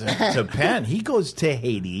to Penn, he goes to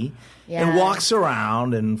Haiti and Yeah. walks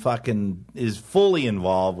around and fucking is fully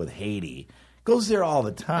involved with Haiti. Goes there all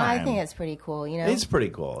the time. I think it's pretty cool. It's pretty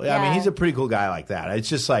cool. I mean, Yeah. he's a pretty cool guy like that. It's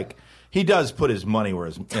just like he does put his money where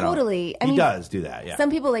his Totally. I he mean, does do that. Yeah.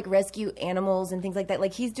 Some people like rescue animals and things like that.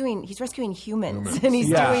 Like he's rescuing humans and he's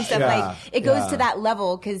Yeah, doing stuff yeah, like it goes yeah. to that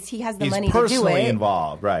level because he has the He's money to do personally it.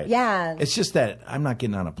 involved, right? Yeah. It's just that I'm not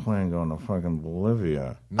getting on a plane going to fucking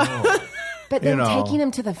Bolivia. No. But then you know. taking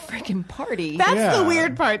him to the freaking party. That's Yeah. the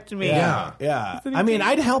weird part to me. Yeah, yeah. I mean,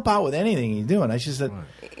 I'd help out with anything he's doing. It's just that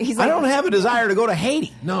He's I like- don't have a desire to go to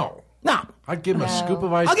Haiti. No. No. I'd give him a scoop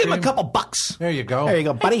of ice I'll cream. give him a couple bucks. There you go. There you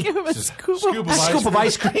go, buddy. Give him a Just scoop scoop of of A scoop of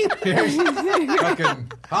ice cream. Here's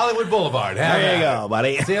fucking Hollywood Boulevard. Have There you at go, buddy.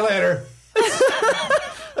 it. See you later.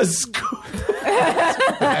 A scoop,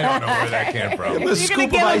 I don't know where that came from. a You're scoop gonna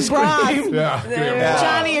of give him ice broth. cream. Yeah. Give him broth.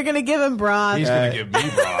 Johnny, you're gonna give him broth. He's going to give me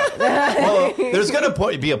broth. Well, there's going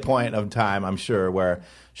to be a point of time, I'm sure, where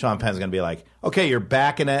Sean Penn's going to be like, "Okay, you're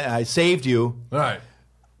back in it. I saved you. Right.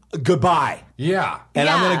 Goodbye." Yeah. And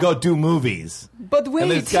I'm Yeah. going to go do movies. But wait.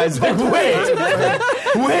 And this guy's like, wait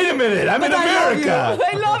a minute. I'm in America.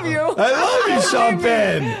 I love you. I love you, Sean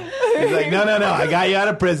Penn. He's like, no. I got you out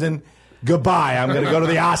of prison. Goodbye. I'm going to go to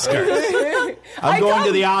the Oscars. I'm going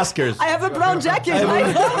to the Oscars. I have a brown jacket.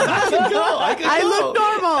 I I look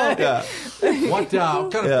normal. Yeah. What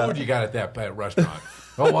kind of food you got at that restaurant?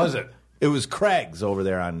 What was it? It was Craig's over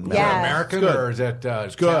there on Yeah. American It's good. or is it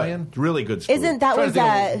It's good. Italian? It's really good food. Isn't that Trying was to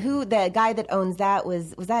think of- who the guy that owns that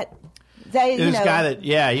was that This guy that,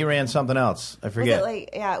 he ran something else. I was forget. it like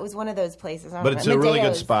it was one of those places. I don't But it's remember. a really good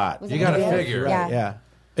Medeo's. spot. Was You it gotta Medeo's? figure. Yeah. Yeah.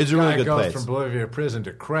 It's a really Guy good goes place. from Bolivia prison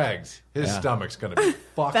to Craig's. His Yeah. stomach's going to be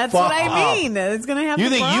fucked. That's Fuck what I off. mean. It's gonna have. You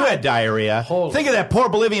the think you broth. had diarrhea? Holy- Think of that poor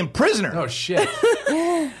Bolivian prisoner. Oh, shit.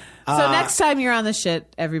 So next time you're on the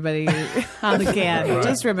shit, everybody on the can, Right.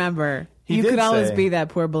 just remember He you did could always say- be that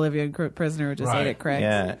poor Bolivian prisoner who just Right. ate at Craig's.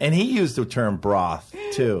 Yeah, and he used the term broth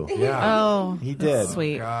too. Yeah. Oh, He that's did.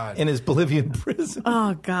 sweet. God. In his Bolivian prison.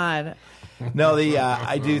 Oh God. No,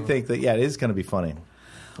 I do think that it is going to be funny.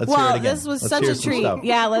 Let's hear it Well, again. this was Let's such hear a some treat. stuff.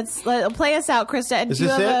 Yeah, let's play us out, Krista. And Is do you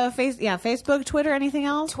this have a Facebook, Twitter, anything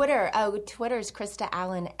else? Twitter's Krista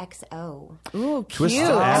Allen XO. Ooh, Twist cute.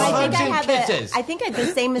 the And ass. I think I Hugs and have kisses. I think it's the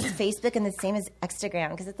same as Facebook and the same as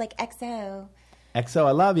Instagram because it's like XO. XO,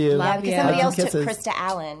 I love you. Love Because you. somebody Hugs else and took kisses. Krista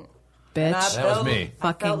Allen. Bitch. That was me.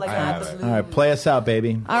 Fucking like have I it. All right, play us out,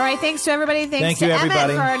 baby. All right, thanks to everybody. Thanks Thank to you, Emmett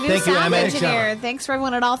everybody. for our new Thank you, sound Emmett. engineer. Thanks for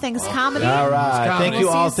everyone at All Things Comedy. All right, comedy. thank you,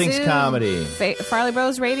 We'll All see Things soon. Comedy. Farley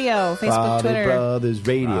Bros Radio, Facebook, Father Twitter. Brothers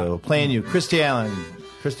Radio, playing you, Krista Allen.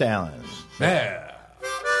 Yeah.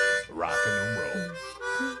 Rock and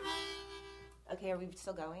roll. Okay, are we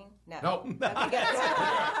still going? No. Nope. Okay,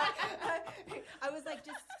 good. I was like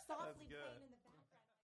just softly playing.